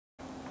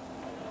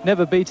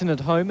Never beaten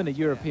at home in a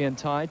European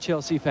tie,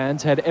 Chelsea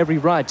fans had every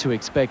right to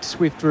expect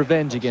swift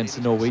revenge against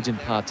the Norwegian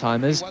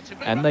part-timers,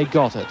 and they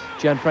got it.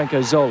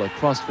 Gianfranco Zola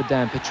crossed for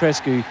Dan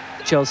Petrescu,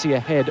 Chelsea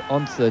ahead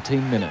on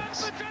 13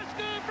 minutes.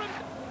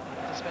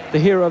 The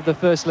hero of the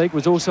first leg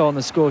was also on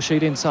the score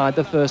sheet inside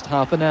the first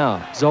half an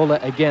hour. Zola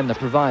again the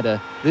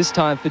provider, this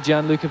time for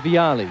Gianluca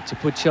Vialli to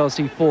put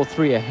Chelsea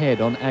 4-3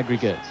 ahead on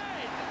aggregate.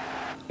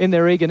 In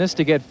their eagerness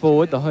to get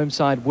forward, the home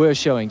side were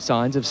showing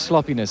signs of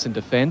sloppiness in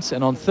defence,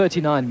 and on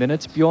 39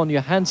 minutes, Bjorn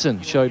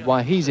Johansson showed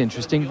why he's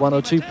interesting one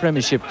or two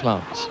Premiership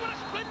clubs.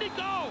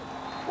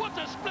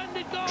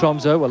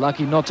 Tromso were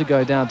lucky not to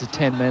go down to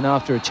 10 men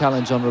after a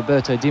challenge on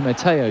Roberto Di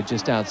Matteo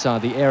just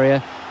outside the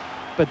area,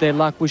 but their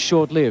luck was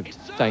short-lived,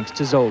 thanks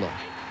to Zola.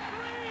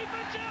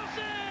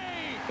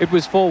 It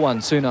was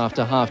 4-1 soon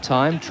after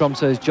half-time.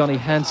 Tromso's Johnny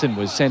Hansen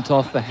was sent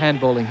off for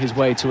handballing his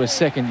way to a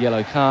second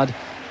yellow card.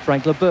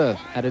 Frank Leboeuf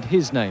added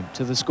his name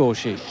to the score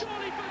sheet.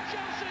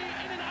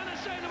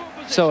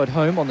 So at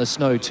home on the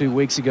snow 2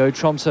 weeks ago,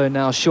 Tromso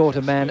now short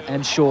a man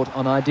and short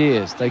on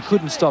ideas. They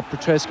couldn't stop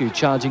Petrescu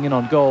charging in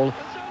on goal.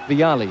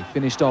 Vialli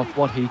finished off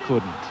what he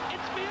couldn't.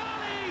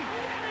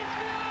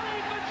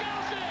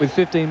 With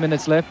 15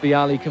 minutes left,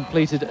 Vialli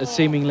completed a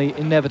seemingly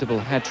inevitable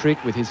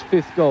hat-trick with his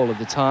 5th goal of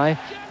the tie.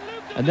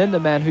 And then the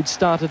man who'd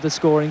started the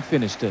scoring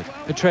finished it.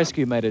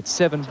 Petrescu made it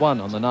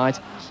 7-1 on the night.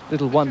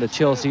 Little wonder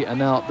Chelsea are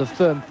now the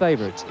firm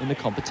favourites in the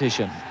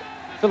competition.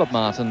 Philip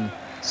Martin,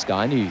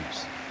 Sky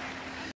News.